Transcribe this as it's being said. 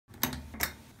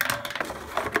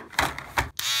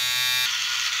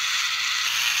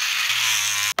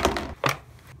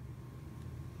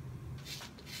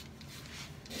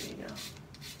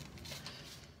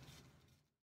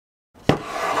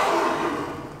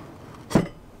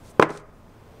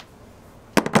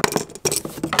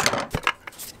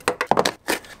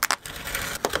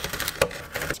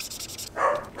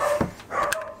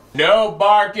No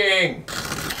barking!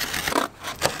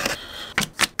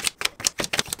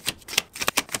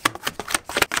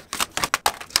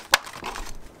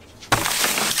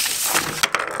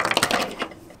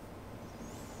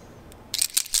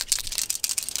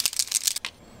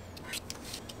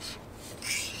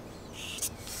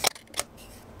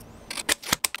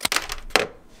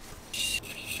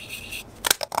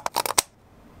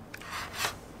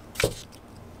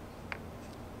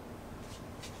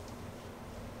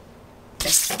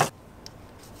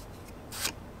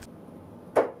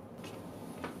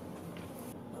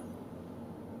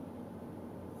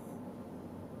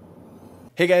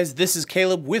 Hey guys, this is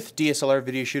Caleb with DSLR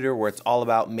Video Shooter, where it's all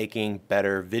about making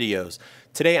better videos.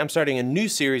 Today I'm starting a new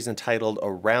series entitled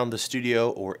Around the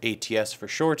Studio, or ATS for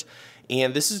short,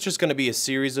 and this is just going to be a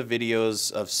series of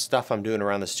videos of stuff I'm doing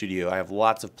around the studio. I have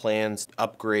lots of plans,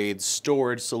 upgrades,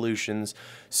 storage solutions,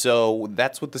 so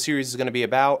that's what the series is going to be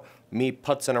about. Me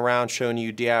putzing around, showing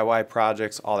you DIY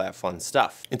projects, all that fun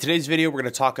stuff. In today's video, we're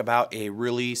gonna talk about a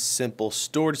really simple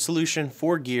storage solution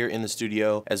for gear in the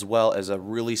studio, as well as a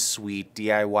really sweet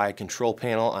DIY control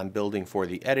panel I'm building for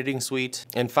the editing suite,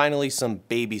 and finally some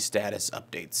baby status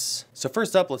updates. So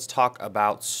first up, let's talk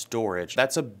about storage.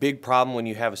 That's a big problem when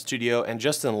you have a studio and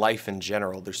just in life in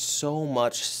general. There's so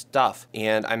much stuff,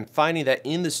 and I'm finding that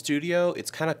in the studio,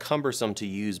 it's kind of cumbersome to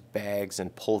use bags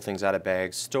and pull things out of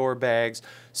bags, store bags.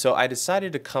 So I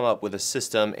decided to come up with a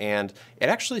system, and it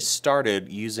actually started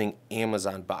using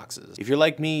Amazon boxes. If you're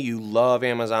like me, you love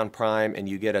Amazon Prime and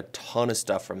you get a ton of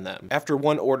stuff from them. After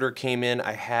one order came in,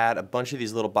 I had a bunch of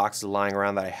these little boxes lying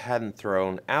around that I hadn't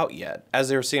thrown out yet. As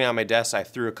they were sitting on my desk, I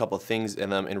threw a couple things in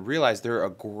them and realized they're a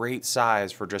great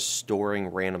size for just storing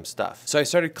random stuff. So I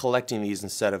started collecting these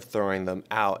instead of throwing them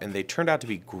out, and they turned out to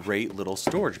be great little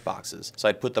storage boxes. So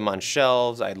I'd put them on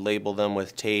shelves, I'd label them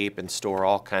with tape and store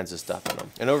all kinds of stuff in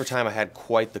them. And over time, I had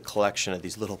quite the collection of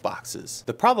these little boxes.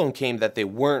 The problem came that they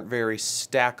weren't very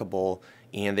stackable,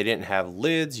 and they didn't have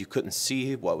lids. You couldn't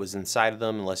see what was inside of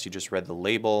them unless you just read the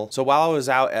label. So while I was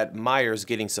out at Meijer's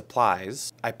getting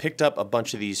supplies, I picked up a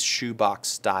bunch of these shoebox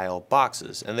style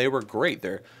boxes, and they were great.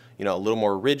 They're a little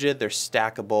more rigid, they're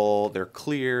stackable, they're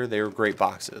clear, they were great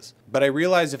boxes. But I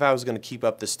realized if I was gonna keep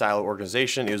up this style of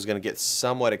organization, it was gonna get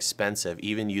somewhat expensive,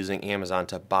 even using Amazon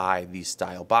to buy these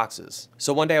style boxes.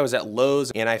 So one day I was at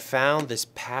Lowe's and I found this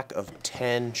pack of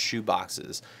 10 shoe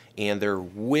boxes, and they're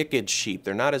wicked cheap.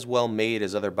 They're not as well made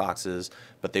as other boxes,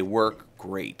 but they work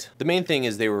great. The main thing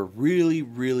is they were really,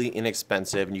 really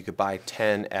inexpensive, and you could buy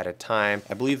 10 at a time.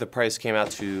 I believe the price came out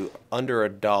to under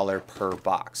 $1 per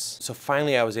box. So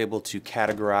finally I was able to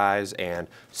categorize and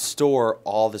store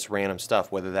all this random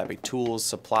stuff, whether that be tools,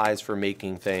 supplies for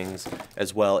making things,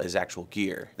 as well as actual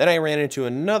gear. Then I ran into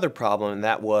another problem, and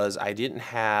that was I didn't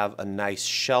have a nice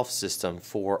shelf system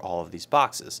for all of these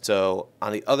boxes. So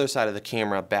on the other side of the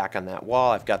camera, back on that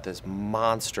wall, I've got this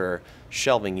monster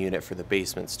shelving unit for the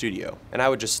basement studio. And I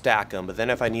would just stack them, but then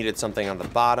if I needed something on the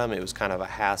bottom, it was kind of a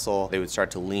hassle. They would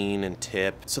start to lean and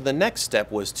tip. So the next step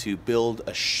was to build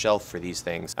a shelf for these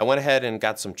things. I went ahead and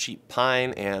got some cheap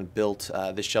pine and built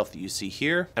this shelf that you see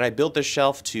here. And I built this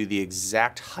shelf to the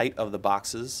exact height of the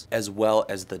boxes, as well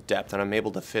as the depth. And I'm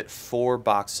able to fit 4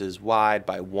 boxes wide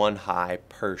by 1 high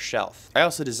per shelf. I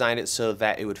also designed it so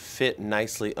that it would fit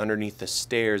nicely underneath the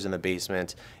stairs in the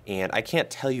basement. And I can't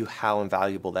tell you how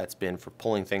invaluable that's been for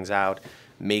pulling things out,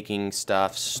 making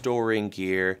stuff, storing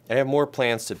gear. I have more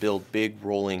plans to build big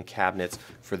rolling cabinets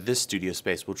for this studio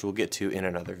space, which we'll get to in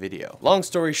another video. Long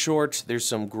story short, there's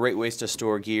some great ways to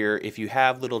store gear. If you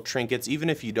have little trinkets, even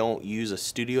if you don't use a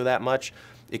studio that much,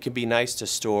 it can be nice to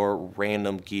store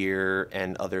random gear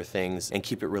and other things and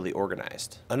keep it really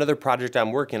organized. Another project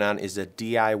I'm working on is a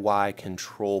DIY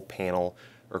control panel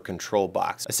or control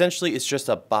box. Essentially, it's just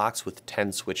a box with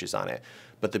 10 switches on it.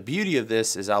 But the beauty of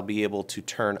this is I'll be able to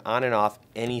turn on and off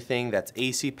anything that's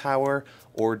AC power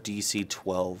or DC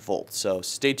 12 volts. So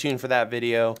stay tuned for that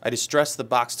video. I distressed the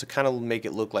box to kind of make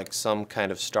it look like some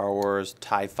kind of Star Wars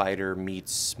TIE fighter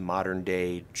meets modern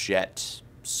day jet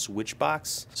switch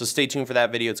box. So stay tuned for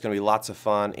that video. It's gonna be lots of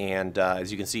fun, and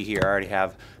as you can see here, I already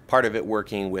have part of it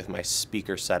working with my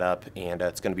speaker setup, and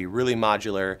it's gonna be really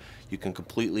modular. You can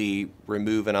completely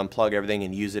remove and unplug everything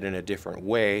and use it in a different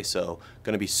way, so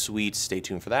gonna be sweet. Stay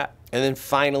tuned for that. And then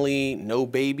finally, no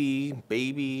baby.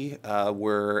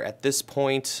 We're at this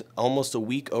point almost a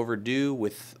week overdue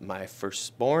with my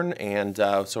firstborn, and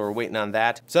so we're waiting on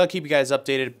that. So I'll keep you guys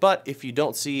updated, but if you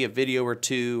don't see a video or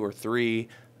 2 or 3,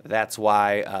 that's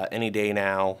why any day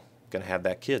now, gonna have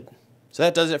that kid. So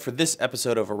that does it for this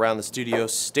episode of Around the Studio.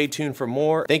 Stay tuned for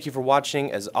more. Thank you for watching.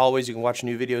 As always, you can watch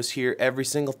new videos here every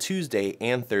single Tuesday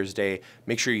and Thursday.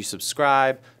 Make sure you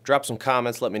subscribe, drop some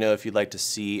comments, let me know if you'd like to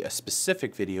see a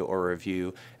specific video or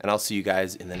review, and I'll see you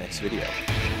guys in the next video.